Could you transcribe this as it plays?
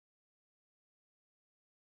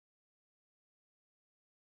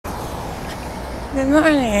Good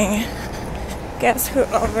morning. Guess who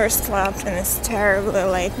overslept and is terribly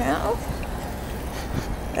late now?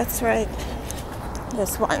 That's right,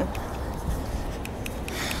 this one.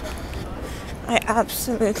 I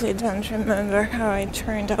absolutely don't remember how I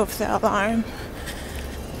turned off the alarm.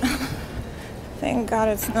 Thank God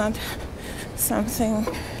it's not something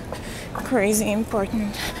crazy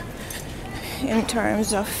important in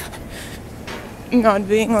terms of not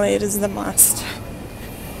being late is the must.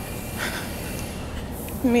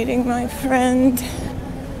 Meeting my friend.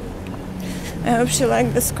 I hope she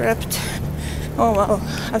liked the script. Oh well,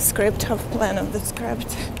 a script, half plan of the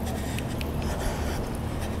script.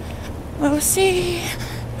 We'll see.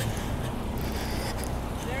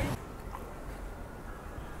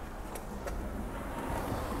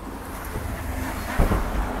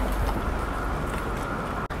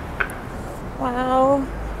 Wow,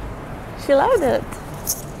 she loved it.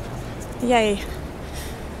 Yay.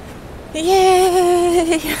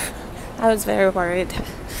 Yay! I was very worried.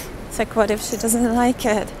 It's like, what if she doesn't like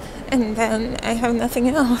it? And then I have nothing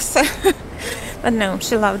else. But no,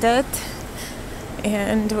 she loved it.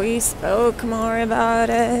 And we spoke more about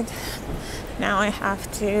it. Now I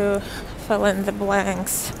have to fill in the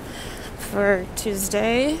blanks for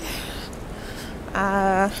Tuesday.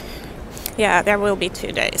 Yeah, there will be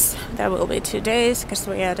 2 days. There will be 2 days because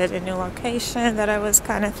we added a new location that I was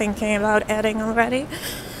kind of thinking about adding already.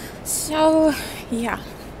 So, yeah,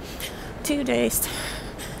 2 days.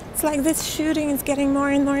 It's like this shooting is getting more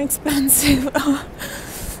and more expensive.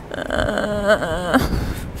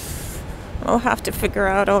 We'll have to figure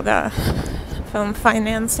out all the film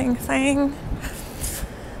financing thing.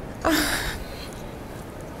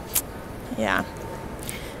 Yeah.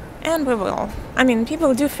 And we will. I mean,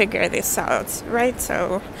 people do figure this out, right?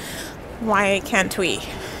 So, why can't we?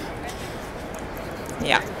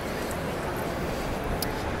 Yeah.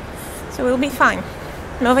 So we'll be fine.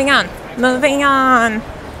 Moving on. Moving on.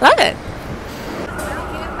 Love it.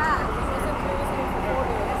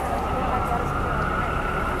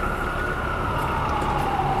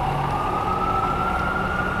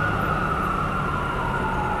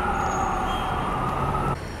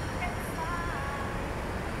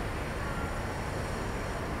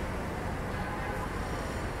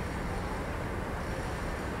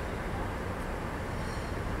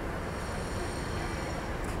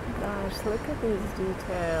 Gosh, look at these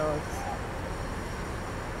details.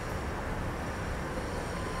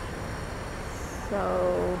 So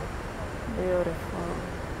beautiful.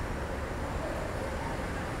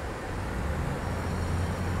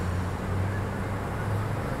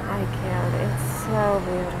 I can't. It's so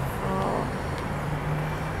beautiful.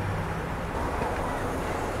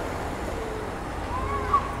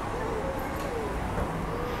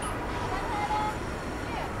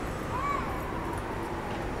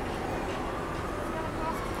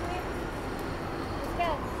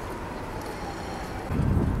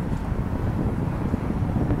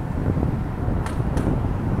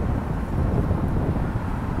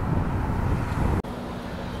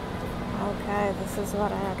 Okay, this is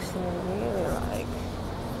what I actually really like.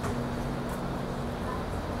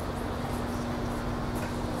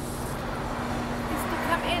 Just to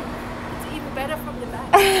come in. It's even better from the back.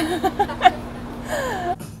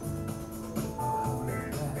 Oh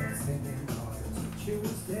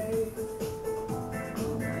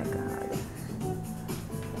my God.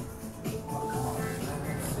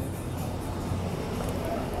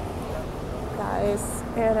 Guys,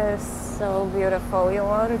 it is so beautiful. You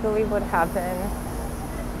won't believe what happened.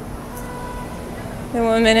 The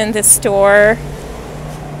woman in the store,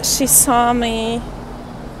 she saw me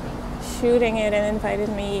shooting it and invited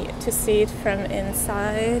me to see it from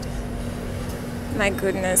inside. My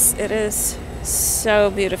goodness, it is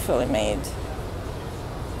so beautifully made.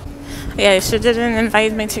 Yeah, if she didn't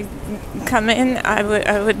invite me to come in, I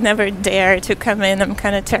would never dare to come in. I'm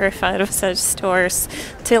kind of terrified of such stores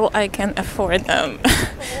till I can afford them.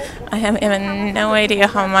 I have even no idea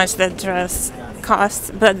how much that dress costs,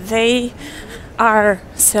 but they are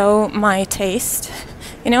so my taste.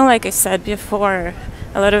 You know, like I said before,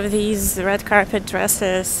 a lot of these red carpet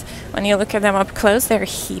dresses, when you look at them up close, they're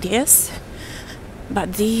hideous.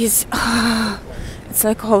 But these, it's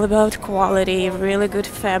like all about quality, really good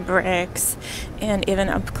fabrics, and even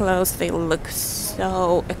up close they look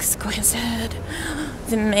so exquisite.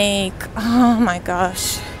 The make, oh my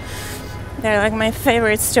gosh. They're like my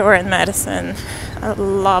favorite store in Madison. I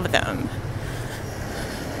love them.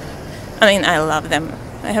 I mean, I love them.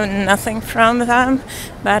 I have nothing from them,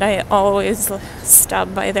 but I always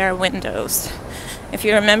stop by their windows. If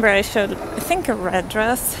you remember, I showed, I think, a red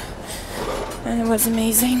dress, and it was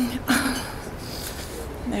amazing.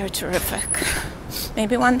 They're terrific.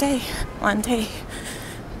 Maybe one day.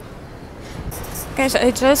 Guys,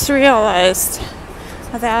 I just realized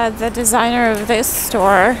that the designer of this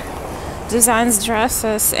store designs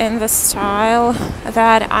dresses in the style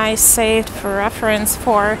that I saved for reference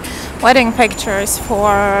for wedding pictures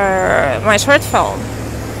for my short film.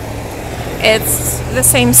 It's the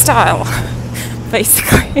same style,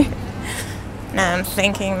 basically. Now I'm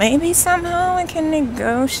thinking maybe somehow I can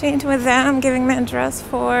negotiate with them, giving me a dress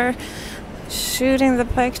for shooting the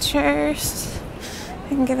pictures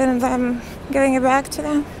and giving it back to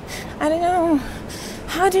them. I don't know.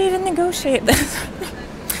 How do you even negotiate this?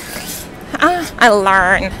 I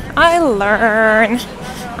learn. I will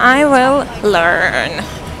learn.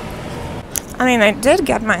 I mean, I did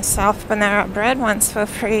get myself Panera Bread once for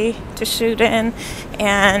free to shoot in,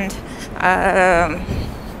 and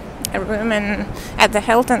a room at the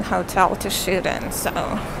Hilton Hotel to shoot in, so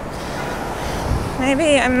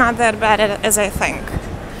maybe I'm not that bad at it as I think.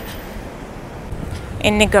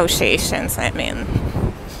 In negotiations, I mean.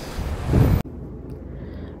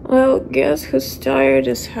 Well, guess who's tired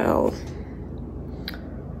as hell?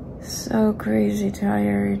 So crazy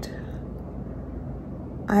tired.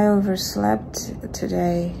 I overslept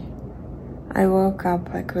today. I woke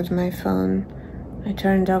up like with my phone. I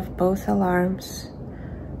turned off both alarms.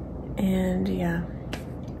 And yeah.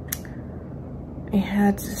 I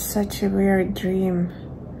had such a weird dream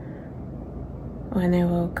when I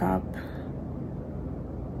woke up.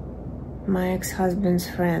 My ex-husband's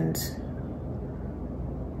friend.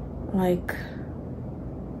 Like,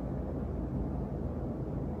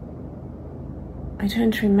 I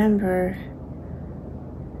don't remember.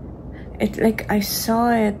 It like I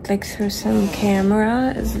saw it like through some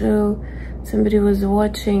camera, as though somebody was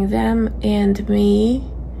watching them and me.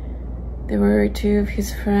 There were two of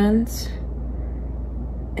his friends,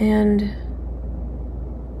 and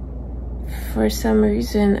for some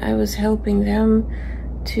reason I was helping them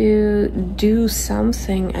to do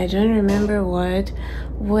something, I don't remember what,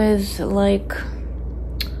 with like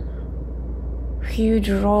huge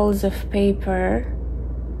rolls of paper,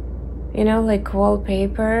 you know, like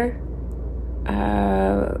wallpaper,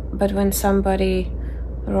 but when somebody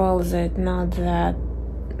rolls it, not that,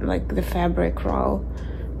 like the fabric roll,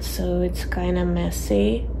 so it's kind of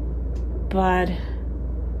messy, but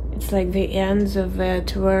it's like the ends of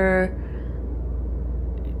it were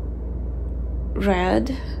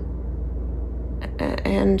red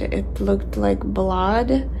and it looked like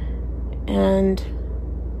blood, and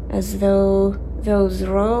as though those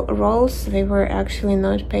rolls, they were actually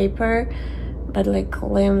not paper but like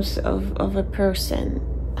limbs of a person.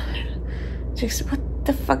 Just what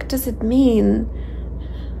the fuck does it mean?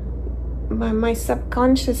 My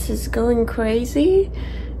subconscious is going crazy.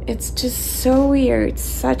 It's just so weird,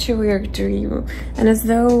 such a weird dream, and as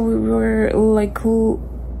though we were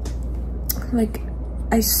like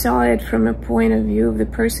I saw it from a point of view of the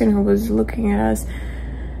person who was looking at us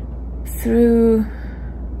through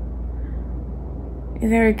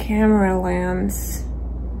their camera lens,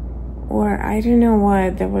 or I don't know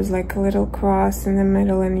what. There was like a little cross in the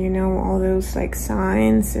middle, and you know, all those like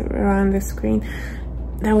signs around the screen.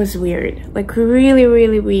 That was weird, like really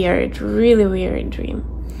weird dream.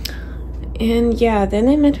 And yeah, then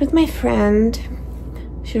I met with my friend.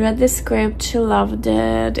 She read the script, she loved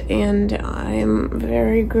it, and I'm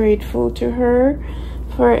very grateful to her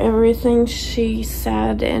for everything she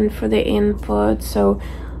said and for the input. So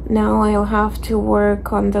now I'll have to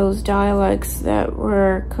work on those dialogues that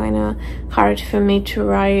were kind of hard for me to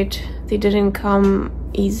write. They didn't come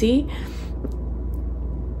easily.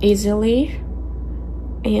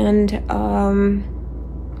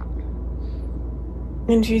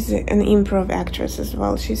 And she's an improv actress as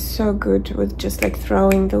well. She's so good with just like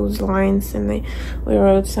throwing those lines, and we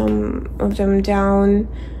wrote some of them down.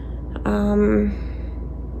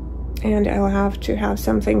 And I'll have to have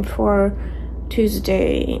something for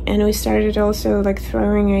Tuesday. And we started also like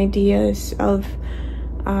throwing ideas of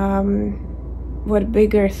what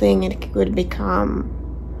bigger thing it could become.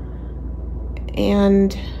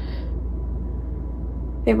 And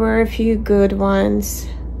there were a few good ones.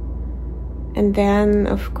 And then,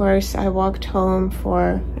 of course, I walked home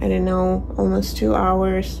for, I don't know, almost 2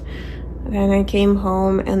 hours. Then I came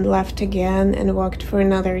home and left again and walked for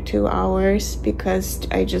another 2 hours because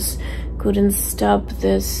I just couldn't stop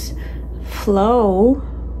this flow,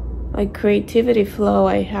 like creativity flow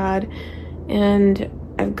I had. And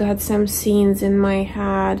I've got some scenes in my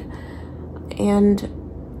head. And,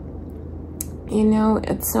 you know,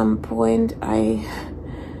 at some point I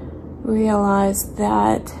realized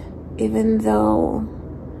that even though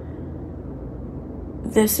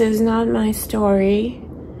this is not my story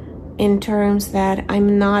in terms that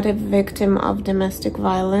I'm not a victim of domestic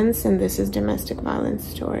violence, and this is domestic violence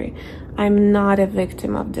story. I'm not a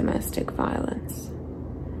victim of domestic violence.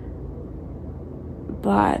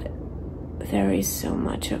 But there is so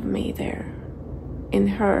much of me there. In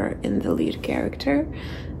her, in the lead character,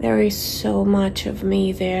 there is so much of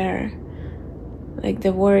me there. Like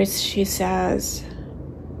the words she says.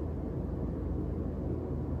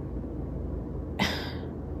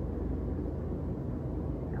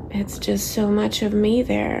 It's just so much of me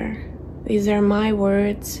there. These are my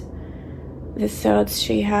words. The thoughts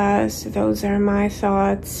she has, those are my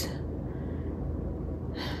thoughts.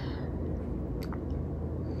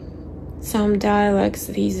 Some dialogues,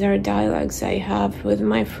 these are dialogues I have with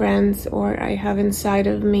my friends or I have inside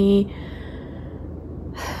of me.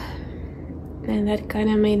 And that kind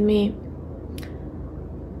of made me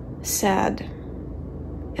sad.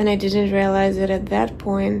 And I didn't realize it at that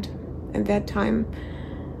point, at that time.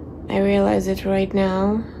 I realize it right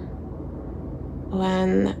now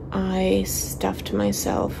when I stuffed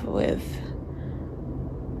myself with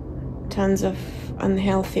tons of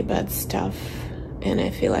unhealthy bad stuff and I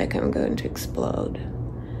feel like I'm going to explode.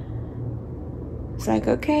 It's like,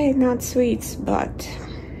 okay, not sweets, but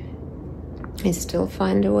I still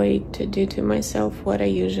find a way to do to myself what I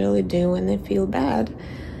usually do when I feel bad.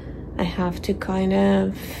 I have to kind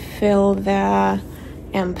of fill the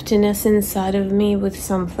emptiness inside of me with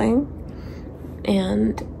something,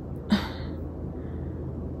 and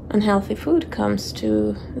unhealthy food comes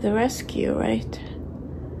to the rescue, right?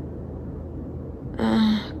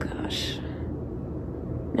 Oh gosh,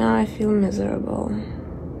 now I feel miserable.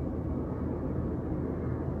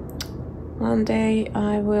 One day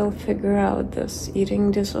I will figure out this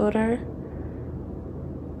eating disorder,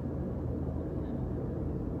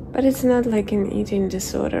 but it's not like an eating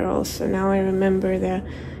disorder also. Now I remember the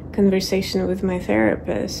conversation with my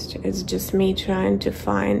therapist. It's just me trying to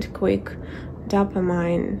find quick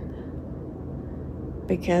dopamine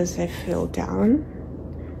because I feel down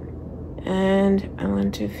and I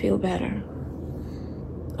want to feel better.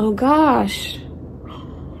 Oh gosh,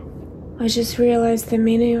 I just realized the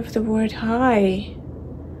meaning of the word high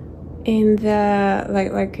in the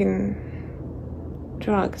like in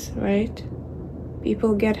drugs, right?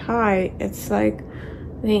 People get high. It's like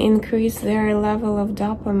they increase their level of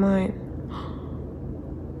dopamine.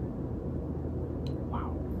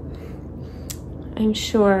 Wow. I'm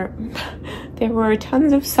sure there were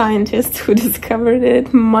tons of scientists who discovered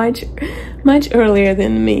it much earlier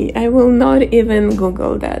than me. I will not even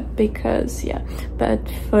Google that because, yeah. But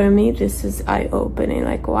for me, this is eye-opening.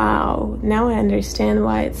 Like, wow, now I understand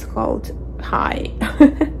why it's called high.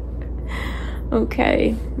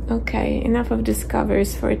 Okay, enough of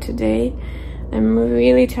discoveries for today. I'm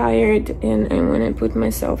really tired and I want to put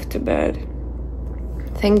myself to bed.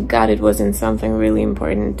 Thank God it wasn't something really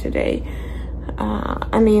important today.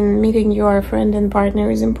 I mean, meeting your friend and partner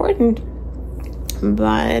is important,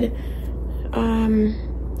 but I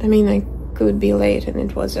mean, I could be late and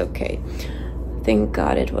it was okay. Thank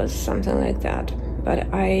God it was something like that. But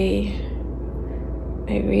I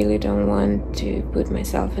really don't want to put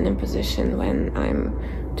myself in a position when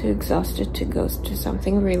I'm too exhausted to go to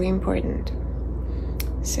something really important.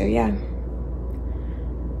 So yeah.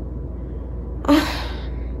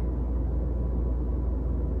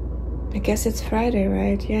 I guess it's Friday,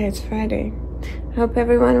 right? Yeah, it's Friday. I hope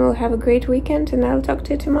everyone will have a great weekend and I'll talk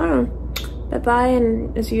to you tomorrow. Bye-bye,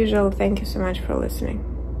 and as usual, thank you so much for listening.